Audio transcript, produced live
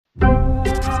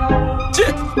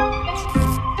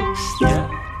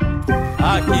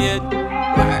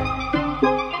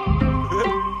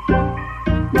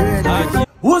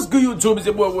What's good, YouTube? It's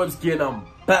your boy Webbskiii and I'm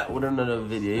back with another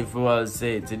video. If you want to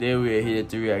say, today we're here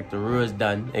to react to Roze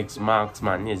x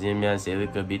Marksman. You see me and say a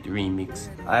little bit remix.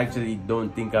 I actually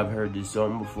don't think I've heard this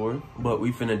song before, but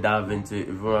we finna dive into it, if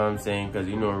you know what I'm saying, because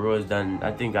you know Roze,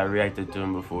 I think I reacted to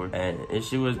him before and his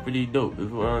shit was pretty dope. If you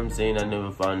know what I'm saying, I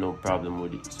never found no problem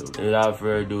with it. So without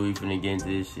further ado, we finna get into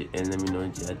this shit and let me know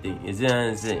what you think. You see what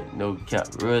I'm saying? No cap.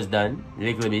 Roze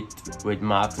little bit with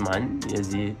Marksman. You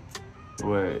see it?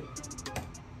 Word.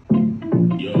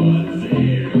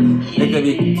 Look at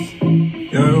it.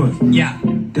 Yo, Roze. Yeah.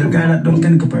 The guy that don't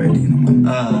think up already, you know,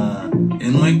 man.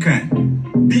 You know I can't.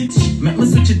 Bitch, make me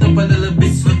switch it up a little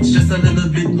bit. Switch just a little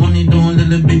bit. Money down a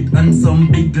little bit. And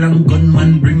some big long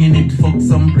gunman bringing it. Fuck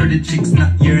some pretty chicks,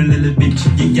 not your little bitch.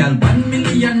 You gal 1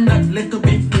 million, that little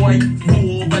bit white. Go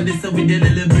over this with your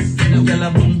little bit. Then you gal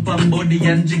a boom pam body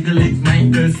and jiggle it. My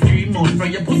girl scream out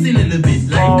from your pussy little bit.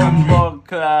 Like I'm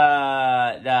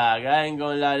dog, I ain't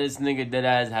gonna lie, this nigga dead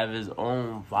ass have his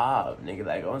own vibe, nigga,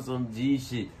 like on some G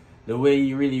shit. The way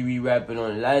he really re-rapping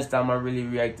on it. Last time I really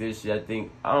reacted to this shit,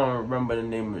 I don't remember the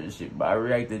name of the shit, but I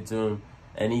reacted to him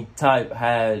and he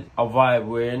had a vibe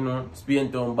where, you know,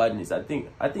 speaking to him badness. I think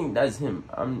that's him.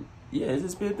 Yeah, is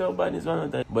it speaking to him badness one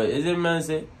of that? But is it man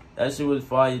say that shit was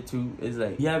fire too? It's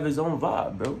like he have his own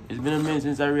vibe, bro. It's been a minute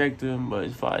since I reacted to him, but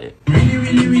it's fire.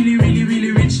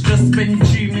 Really rich. Just spend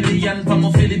 3 million for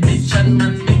my Philly bitch and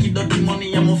man make it dirty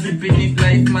money. I'm flipping it,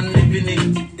 life man living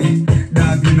it.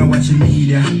 Dog, you know what you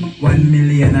media. 1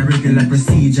 million a regular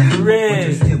procedure. Watch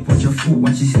your step, watch your foot,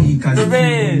 watch your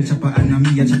sneakers. Chopper and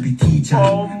me a choppy teacher.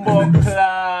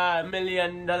 $1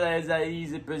 million is a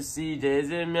easy procedure. Is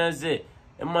it me I say?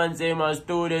 The man say I'm a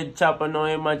student chopper, now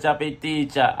him a choppy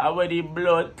teacher. How would the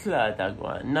blood clot a go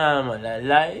on? Nah man, I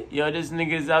lie. Yo, this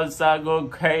nigga's outside go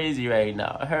crazy right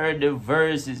now. I heard the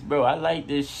verses, bro. I like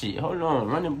this shit. Hold on,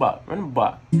 run it back.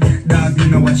 Dog, you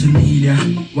know what you need, yeah.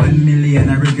 1 million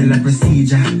a regular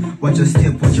procedure. Watch your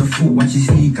step, watch your foot, watch your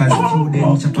sneakers.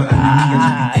 Student chopper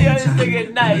and me a choppy teacher. Yo, this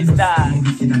nigga nice, dog.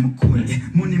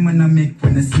 Money man I make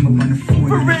when I see me on the phone.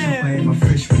 For real. I'm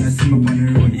fresh when I see me on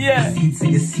the road. Yeah.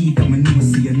 You see I'm a nose.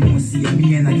 See,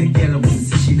 me and like a girl was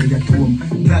see she lay at home.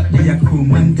 Black day a crew,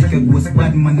 man take a ghost,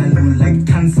 bad man alone, like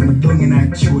cancer, my tongue in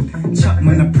her throat. Chop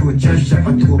man a pro, judge drop a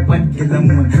toe, bad girl a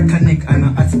moan, connect and a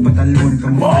hot spot alone.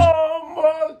 Come on.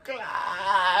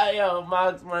 Yo,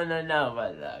 Marksman now,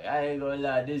 but like, I ain't gonna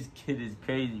lie, this kid is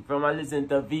crazy. From I listen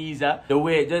to Visa, the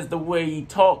way he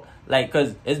talk, like,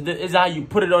 cause it's how you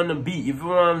put it on the beat. You feel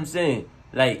what I'm saying?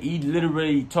 Like, he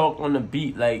literally talk on the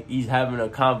beat like he's having a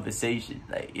conversation.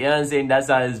 Like, you know what I'm saying? That's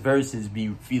how his verses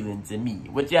be feeling to me.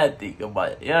 What y'all think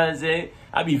about it? You know what I'm saying?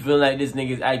 I be feeling like this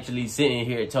nigga's actually sitting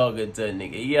here talking to a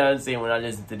nigga. You know what I'm saying? When I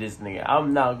listen to this nigga,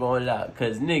 I'm not gonna lie.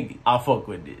 Cause, nigga, I fuck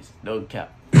with this. No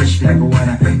cap. Fresh like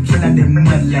water, killing them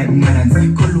mud like melons.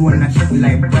 Cologne a hit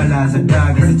like ballas. A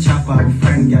dog is a chopper, a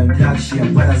friend girl, dog she a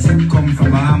brothers. Come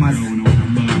from Bahamas.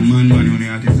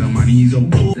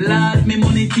 Lord, me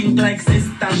money think like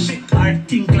sister. Shit, I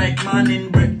think like man in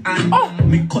Britain.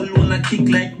 Me cologne a tick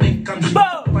like Beckham. Shit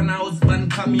up and a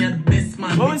husband come here the best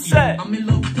man. What was that? And me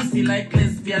love pussy like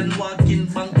lesbian. Walking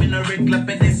bank with a regular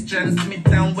pedestrian. Smith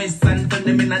and West and turn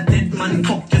them in a dead man.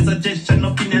 Fuck your suggestion,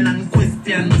 opinion and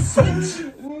question. Switch.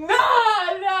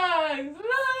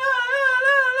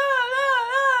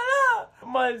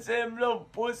 Man say him love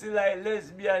pussy like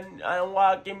lesbian and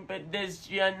walking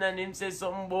pedestrian and him say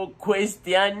something about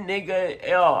question, nigga.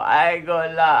 Yo, I ain't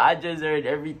gonna lie, I just heard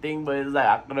everything, but it's like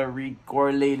I couldn't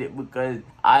re-correlate it because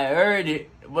I heard it,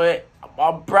 but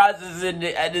I'm processing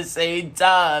it at the same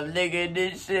time, nigga.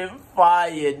 This shit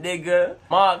fire, nigga.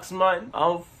 Marksman,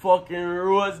 I'm fucking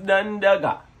Roze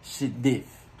dagger. Shit diff.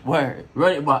 Word.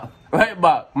 Run it back.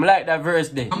 I'm like that verse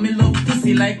there. I'm in love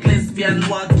pussy like lesbian.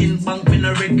 Walking bank with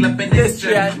a regular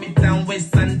pedestrian. Smith and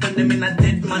West and turn them in a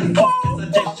dead man.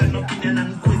 Suggestion, opinion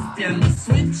and question.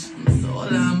 Switch. So all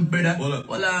I'm brother.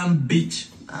 All I'm bitch.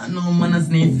 I know man has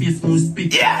name face more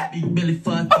speak. Yeah. Big belly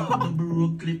fat. Double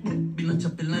row clip. Been a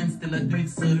choppy line still I do it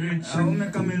so rich. I will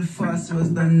make a meal fast. Was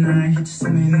done her. Hit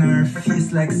some in her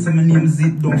face like some names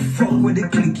it. Don't fuck with the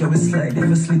click. You will slide. If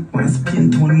you slip on spin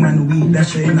tone man weed.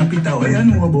 Dash in a pita. What you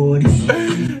know about this?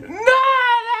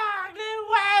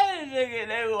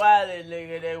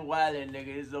 They wildin', nigga.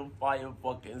 It's a fire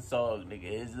fucking song, nigga.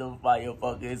 It's a fire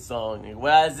fucking song, nigga.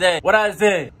 What I say? What I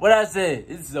say? What I say?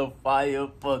 It's a fire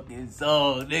fucking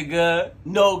song, nigga.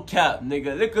 No cap,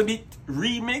 nigga. Look at the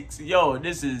remix. Yo,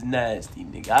 this is nasty,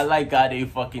 nigga. I like how they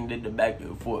fucking did the back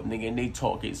and forth, nigga. And they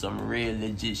talking some real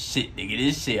legit shit, nigga.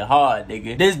 This shit hard,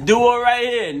 nigga. This duo right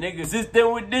here, nigga.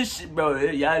 Consistent with this shit, bro.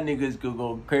 Y'all niggas could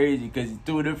go crazy because it's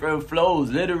two different flows,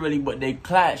 literally, but they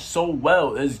clash so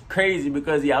well. It's crazy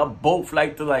because y'all both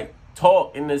like to like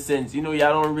talk in a sense. You know,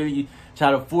 y'all don't really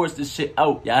try to force the shit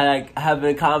out. Y'all like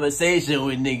having a conversation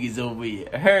with niggas over here.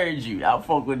 I heard you. I'll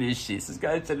fuck with this shit.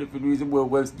 Subscribe to the producer boy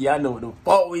Webbskiii. I know what the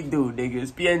fuck we do, nigga.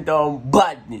 Spiento on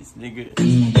badness, nigga.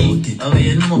 Oh,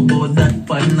 you know about that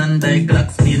pan and die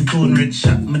clock, spin tone red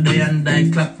shot, my day and die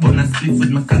clock, bun a split with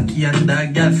my cocky and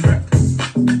die girl frack.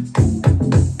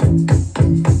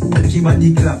 She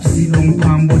body clap, sit down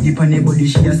palm body pan her body,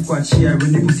 she a squat, she a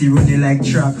run the pussy running like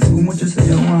tracks. How much you say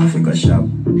you want for go shop?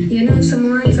 You know some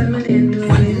more if I'm million doing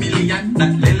 1 million,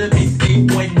 that little bit,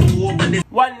 8.2 over the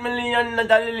 1 million,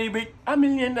 not a little bit. $1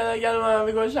 million, y'all want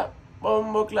to go shop.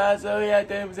 Bumbo class, so yeah,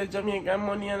 tell him say Jamaican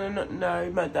money and nothing now.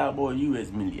 It matter about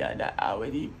US million that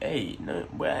already. Hey, no,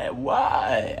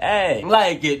 why? Hey,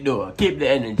 like it though. Keep the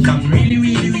energy. come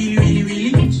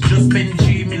really. Just spend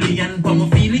 3 million for my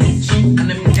feeling. And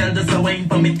them girls just a wine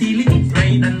for me teely.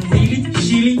 Right and really,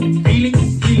 really.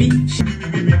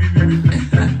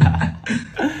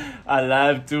 I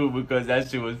laughed too because that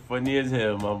shit was funny as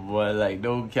hell, my boy. Like,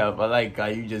 no cap. I like how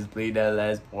you just played that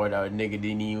last part out. Nigga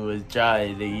didn't even was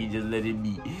trying. Nigga, you just let it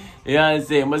be. You know what I'm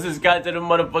saying? But subscribe to the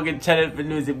motherfucking channel for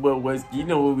news and boy Webbskiii. You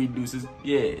know what we do. So,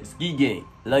 yeah, ski gang.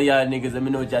 Love y'all niggas. Let me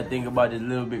know what y'all think about this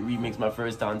little bit remix. My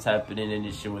first time tapping in and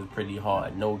this shit was pretty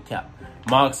hard. No cap.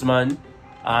 Marksman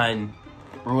and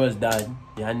Roze.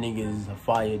 Y'all niggas is a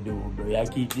fire duo, bro. Y'all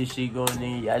keep this shit going,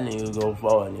 nigga. Y'all niggas go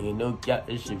forward, nigga. No cap,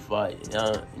 this shit fire.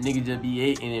 Niggas just be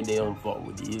hating if they don't fuck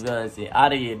with you. You know what I'm saying?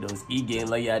 Out of here, though. Ski gang.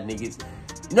 Love y'all niggas.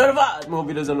 You know the vibes. More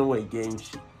videos on the way. Gang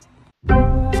shit.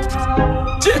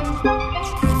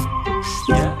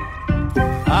 Yeah.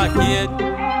 I kid.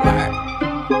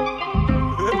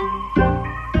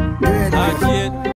 I kid.